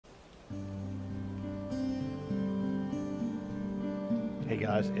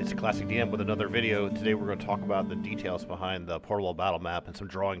guys, it's Classic DM with another video. Today we're going to talk about the details behind the portable battle map and some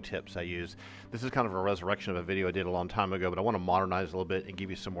drawing tips I use. This is kind of a resurrection of a video I did a long time ago, but I want to modernize a little bit and give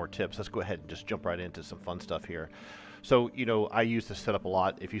you some more tips. Let's go ahead and just jump right into some fun stuff here. So, you know, I use this setup a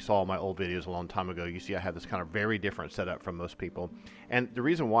lot. If you saw my old videos a long time ago, you see I have this kind of very different setup from most people. And the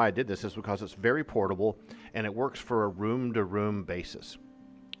reason why I did this is because it's very portable and it works for a room-to-room basis.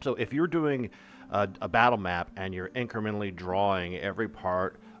 So if you're doing a battle map and you're incrementally drawing every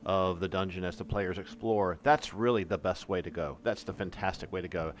part of the dungeon as the players explore, that's really the best way to go. That's the fantastic way to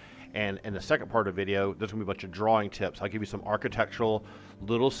go. And in the second part of the video, there's going to be a bunch of drawing tips. I'll give you some architectural,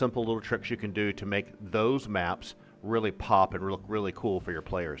 simple little tricks you can do to make those maps really pop and look really cool for your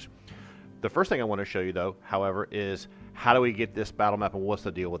players. The first thing I want to show you, though, however, is how do we get this battle map and what's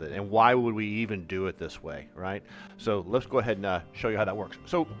the deal with it? And why would we even do it this way, right? So let's go ahead and show you how that works.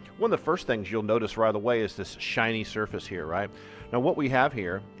 So one of the first things you'll notice right away is this shiny surface here, right? Now what we have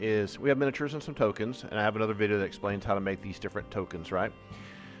here is we have miniatures and some tokens, and I have another video that explains how to make these different tokens, right?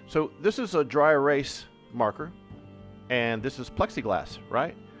 So this is a dry erase marker, and this is plexiglass,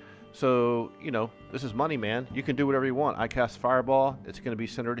 right? So, you know, this is money, man. You can do whatever you want. I cast Fireball. It's going to be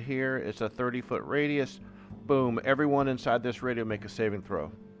centered here. It's a 30-foot radius. Boom. Everyone inside this radio make a saving throw.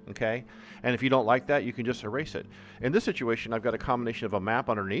 Okay? And if you don't like that, you can just erase it. In this situation, I've got a combination of a map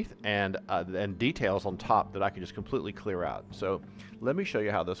underneath and details on top that I can just completely clear out. So let me show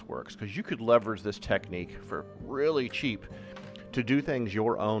you how this works, because you could leverage this technique for really cheap to do things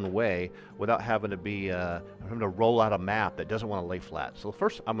your own way without having to be having to roll out a map that doesn't want to lay flat. So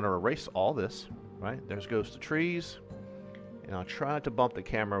first I'm going to erase all this, right? There goes the trees, and I'll try not to bump the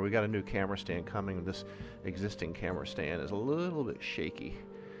camera. We got a new camera stand coming. This existing camera stand is a little bit shaky.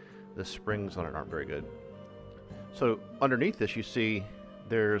 The springs on it aren't very good. So underneath this you see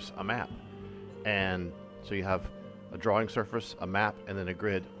there's a map, and so you have a drawing surface, a map, and then a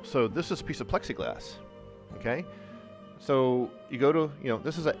grid. So this is a piece of plexiglass, okay? So you go to, you know,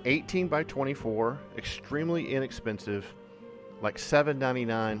 this is an 18 by 24, extremely inexpensive, like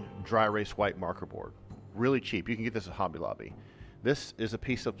 $7.99 dry erase white marker board. Really cheap. You can get this at Hobby Lobby. This is a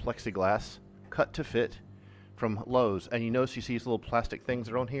piece of plexiglass cut to fit from Lowe's. And you notice you see these little plastic things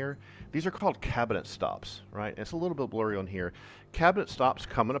that are on here. These are called cabinet stops, right? And it's a little bit blurry on here. Cabinet stops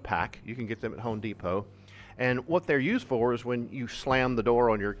come in a pack. You can get them at Home Depot. And what they're used for is when you slam the door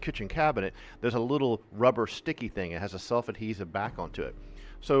on your kitchen cabinet, there's a little rubber sticky thing. It has a self-adhesive back onto it.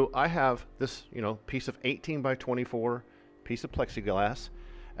 So I have this, you know, piece of 18 by 24 piece of plexiglass,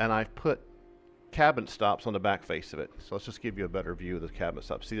 and I've put cabinet stops on the back face of it. So let's just give you a better view of the cabinet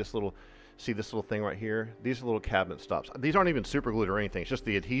stops. See this little thing right here? These are little cabinet stops. These aren't even super glued or anything. It's just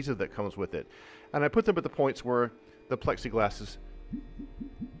the adhesive that comes with it. And I put them at the points where the plexiglass is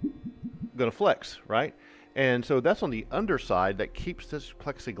going to flex, right? And so that's on the underside that keeps this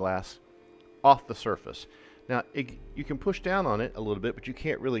plexiglass off the surface. Now, you can push down on it a little bit, but you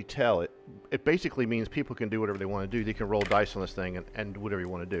can't really tell. It basically means people can do whatever they want to do. They can roll dice on this thing and do whatever you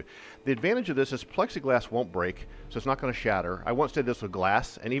want to do. The advantage of this is plexiglass won't break, so it's not going to shatter. I once did this with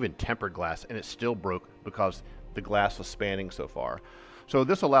glass, and even tempered glass, and it still broke because the glass was spanning so far. So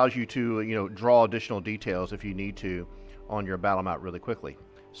this allows you to, you know, draw additional details if you need to on your battle map really quickly.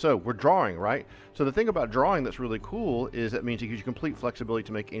 So we're drawing, right? So the thing about drawing that's really cool is that means it gives you complete flexibility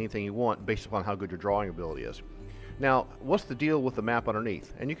to make anything you want based upon how good your drawing ability is. Now, what's the deal with the map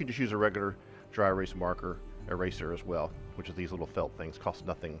underneath? And you can just use a regular dry erase marker eraser as well, which is these little felt things, cost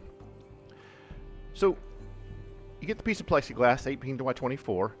nothing. So you get the piece of plexiglass, 18 by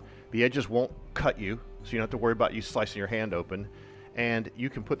 24. The edges won't cut you, so you don't have to worry about you slicing your hand open. And you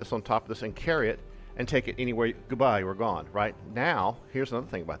can put this on top of this and carry it and take it anywhere. Goodbye, we're gone, right? Now, here's another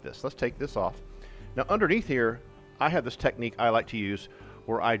thing about this. Let's take this off. Now, underneath here, I have this technique I like to use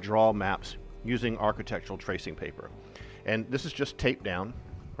where I draw maps using architectural tracing paper. And this is just taped down,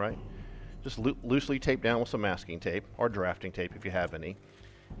 right? Just loosely taped down with some masking tape or drafting tape if you have any.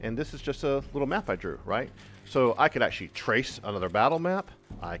 And this is just a little map I drew, right? So I could actually trace another battle map.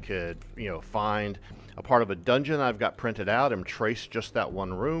 I could, you know, find a part of a dungeon I've got printed out and trace just that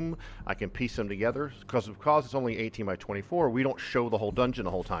one room. I can piece them together because it's only 18 by 24. We don't show the whole dungeon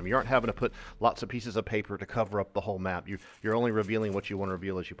the whole time. You aren't having to put lots of pieces of paper to cover up the whole map. You're only revealing what you want to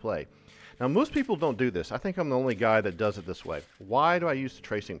reveal as you play. Now, most people don't do this. I think I'm the only guy that does it this way. Why do I use the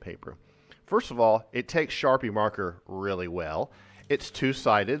tracing paper? First of all, it takes Sharpie marker really well. It's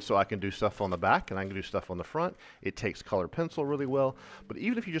two-sided, so I can do stuff on the back and I can do stuff on the front. It takes colored pencil really well. But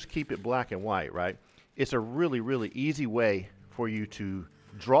even if you just keep it black and white, right, it's a really, really easy way for you to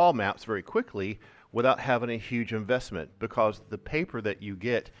draw maps very quickly without having a huge investment, because the paper that you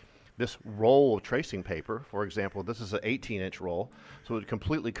get this roll of tracing paper, for example, this is an 18-inch roll, so it would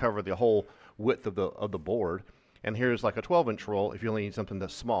completely cover the whole width of the board. And here's like a 12-inch roll if you only need something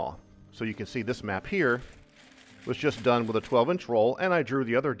that's small. So you can see this map here was just done with a 12-inch roll, and I drew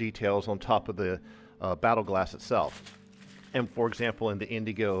the other details on top of the battleglass itself. And for example, in the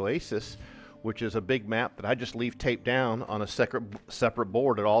Indigo Oasis, which is a big map that I just leave taped down on a separate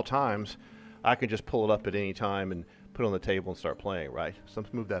board at all times, I can just pull it up at any time and put it on the table and start playing, right? So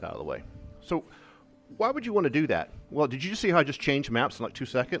let's move that out of the way. So why would you want to do that? Well, did you see how I just changed maps in like 2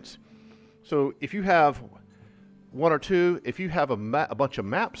 seconds? So if you have one or two, if you have a bunch of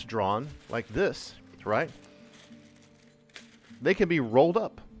maps drawn like this, right, they can be rolled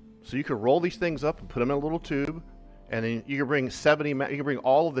up. So you can roll these things up and put them in a little tube, and then you can bring 70, you can bring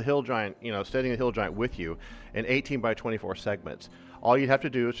all of the Hill Giant, you know, Studying the Hill Giant with you in 18 by 24 segments. All you'd have to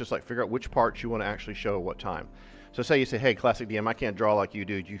do is just like figure out which parts you want to actually show at what time. So say you say, hey, Classic DM, I can't draw like you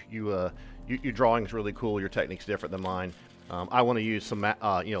do. Your drawing's really cool. Your technique's different than mine. I want to use some,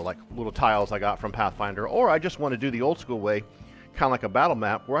 you know, like little tiles I got from Pathfinder, or I just want to do the old school way, kind of like a battle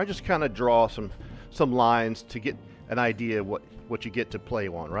map, where I just kind of draw some lines to get an idea of what you get to play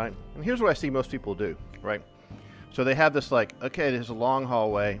on, right? And here's what I see most people do, right? So they have this like, okay, there's a long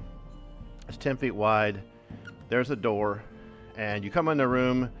hallway. It's 10 feet wide. There's a door, and you come in the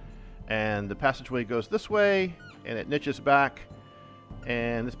room, and the passageway goes this way, and it niches back,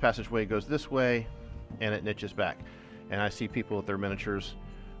 and this passageway goes this way, and it niches back. And I see people with their miniatures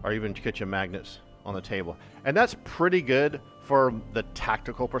or even kitchen magnets on the table. And that's pretty good for the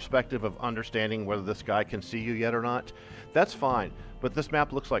tactical perspective of understanding whether this guy can see you yet or not. That's fine, but this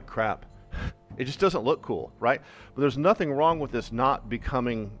map looks like crap. It just doesn't look cool, right? But there's nothing wrong with this not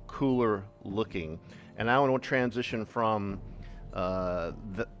becoming cooler looking. And I want to transition from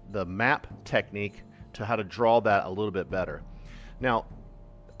the map technique to how to draw that a little bit better. Now,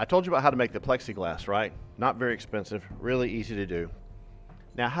 I told you about how to make the plexiglass, right? Not very expensive, really easy to do.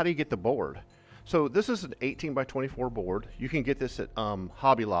 Now, how do you get the board? So this is an 18 by 24 board. You can get this at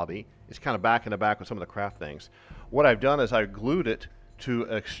Hobby Lobby. It's kind of back in the back with some of the craft things. What I've done is I glued it to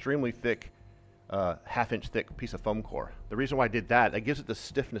an extremely thick, half-inch thick piece of foam core. The reason why I did that, it gives it the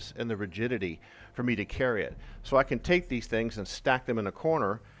stiffness and the rigidity for me to carry it. So I can take these things and stack them in a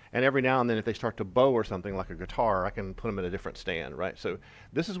corner, and every now and then if they start to bow or something like a guitar, I can put them in a different stand, right? So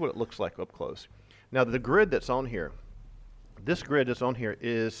this is what it looks like up close. Now the grid that's on here, this grid that's on here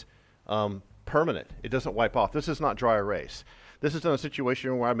is permanent. It doesn't wipe off. This is not dry erase. This is in a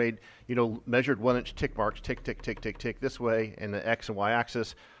situation where I made, you know, measured 1-inch tick marks, tick, tick, tick, tick, tick this way in the X and Y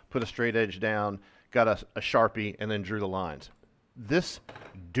axis, put a straight edge down, got a Sharpie, and then drew the lines. This,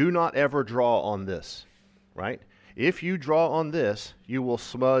 do not ever draw on this, right? If you draw on this, you will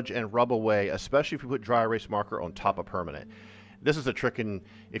smudge and rub away, especially if you put dry erase marker on top of permanent. This is a trick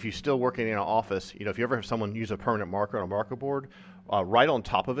if you're still working in an office, you know, if you ever have someone use a permanent marker on a marker board, write on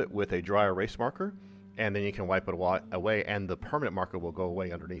top of it with a dry erase marker, and then you can wipe it away, and the permanent marker will go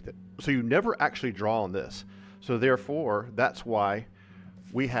away underneath it. So you never actually draw on this. So therefore, that's why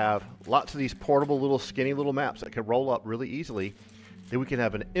we have lots of these portable little skinny little maps that can roll up really easily. Then we can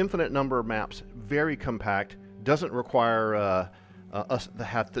have an infinite number of maps, very compact, doesn't require us to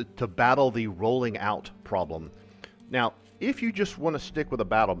have to battle the rolling out problem. Now, if you just want to stick with a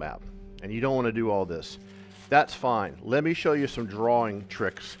battle map and you don't want to do all this, that's fine. Let me show you some drawing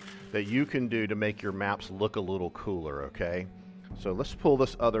tricks that you can do to make your maps look a little cooler, okay? So let's pull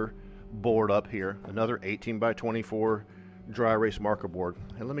this other board up here, another 18 by 24 dry erase marker board,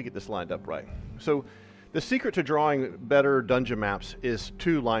 and let me get this lined up right. So the secret to drawing better dungeon maps is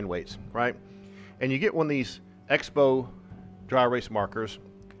 2 line weights, right? And you get one of these Expo dry erase markers,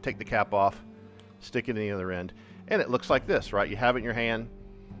 take the cap off, stick it in the other end, and it looks like this, right? You have it in your hand,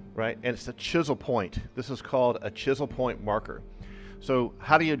 right? And it's a chisel point. This is called a chisel point marker. So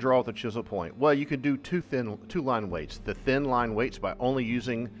how do you draw with a chisel point? Well, you can do 2 line weights. The thin line weights by only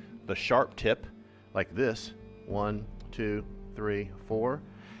using the sharp tip, like this, 1, 2, 3, 4.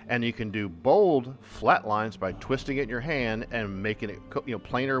 And you can do bold flat lines by twisting it in your hand and making it, you know,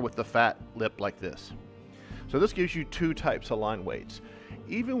 planar with the fat lip like this. So this gives you 2 types of line weights.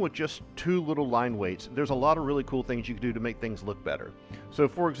 Even with just 2 little line weights, there's a lot of really cool things you can do to make things look better. So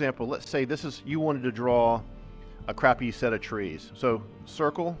for example, let's say this is, you wanted to draw a crappy set of trees. So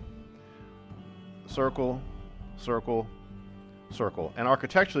circle, circle, circle, circle. And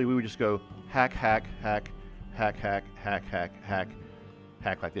architecturally, we would just go hack, hack, hack, hack, hack, hack, hack, hack,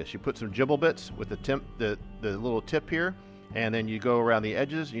 hack like this. You put some gibble bits with the little tip here, and then you go around the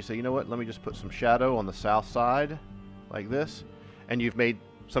edges and you say, you know what, let me just put some shadow on the south side like this, and you've made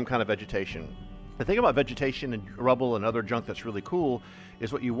some kind of vegetation. The thing about vegetation and rubble and other junk that's really cool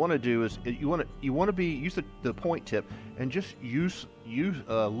is what you want to do is use the point tip and just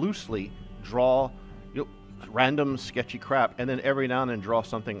loosely draw random sketchy crap, and then every now and then draw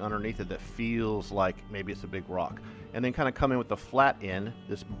something underneath it that feels like maybe it's a big rock, and then kind of come in with the flat end,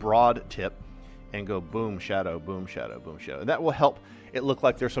 this broad tip, and go boom shadow, boom shadow, boom shadow, and that will help it look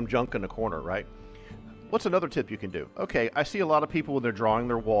like there's some junk in the corner, right? What's another tip you can do? Okay, I see a lot of people when they're drawing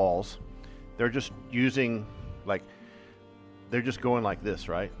their walls, they're just using, like, they're just going like this,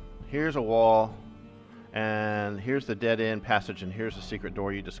 right? Here's a wall, and here's the dead end passage, and here's the secret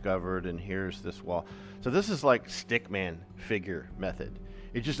door you discovered, and here's this wall. So this is like stickman figure method.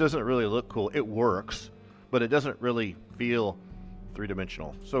 It just doesn't really look cool. It works, but it doesn't really feel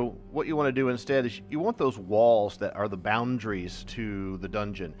three-dimensional. So what you want to do instead is you want those walls that are the boundaries to the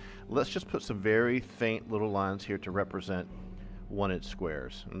dungeon. Let's just put some very faint little lines here to represent 1-inch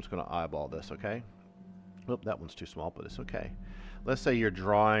squares. I'm just going to eyeball this, okay? Oop, that one's too small, but it's okay. Let's say you're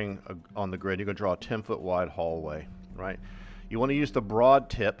drawing on the grid. You're going to draw a 10-foot wide hallway, right? You want to use the broad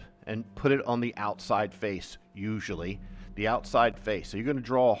tip and put it on the outside face, usually. The outside face. So you're going to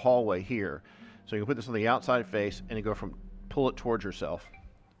draw a hallway here. So you can put this on the outside face, and you go from, pull it towards yourself,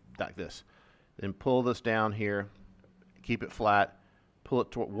 like this. Then pull this down here, keep it flat, pull it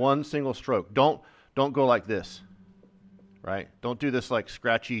toward one single stroke. Don't go like this, right? Don't do this like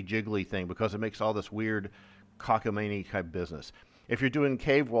scratchy, jiggly thing, because it makes all this weird cockamamie type business. If you're doing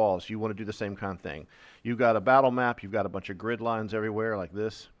cave walls, you want to do the same kind of thing. You've got a battle map, you've got a bunch of grid lines everywhere like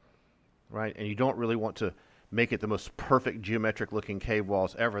this, right? And you don't really want to make it the most perfect geometric looking cave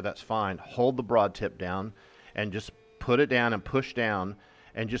walls ever. That's fine. Hold the broad tip down and just put it down and push down,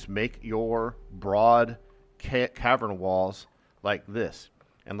 and just make your broad cavern walls like this.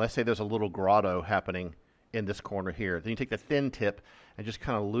 And let's say there's a little grotto happening in this corner here. Then you take the thin tip and just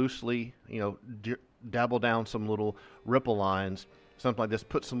kind of loosely, dabble down some little ripple lines, something like this,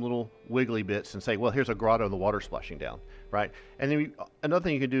 put some little wiggly bits and say, well, here's a grotto and the water splashing down, right? And then another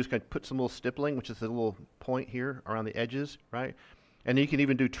thing you can do is kind of put some little stippling, which is a little point here around the edges, right? And you can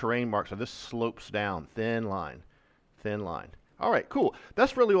even do terrain marks. So this slopes down, thin line, thin line. All right, cool.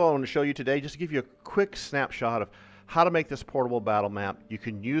 That's really all I want to show you today, just to give you a quick snapshot of how to make this portable battle map. You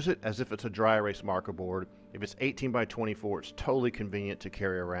can use it as if it's a dry erase marker board. If it's 18 by 24, it's totally convenient to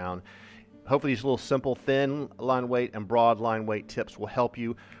carry around. Hopefully these little simple thin line weight and broad line weight tips will help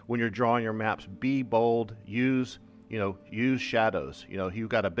you when you're drawing your maps. Be bold, use shadows. You've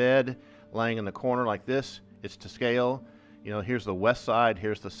got a bed laying in the corner like this, it's to scale. Here's the west side,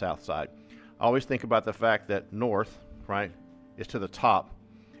 here's the south side. Always think about the fact that north, right, is to the top,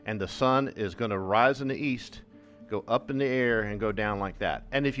 and the sun is going to rise in the east, go up in the air, and go down like that.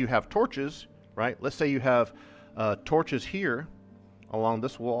 And if you have torches, right, let's say you have torches here along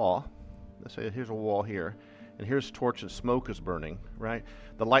this wall. Let's say here's a wall here, and here's torch and smoke is burning, right?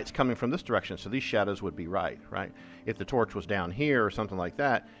 The light's coming from this direction, so these shadows would be right? If the torch was down here or something like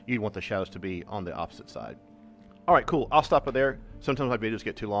that, you'd want the shadows to be on the opposite side. All right, cool. I'll stop it there. Sometimes my videos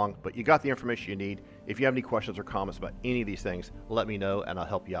get too long, but you got the information you need. If you have any questions or comments about any of these things, let me know, and I'll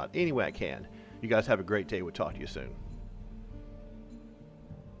help you out any way I can. You guys have a great day. We'll talk to you soon.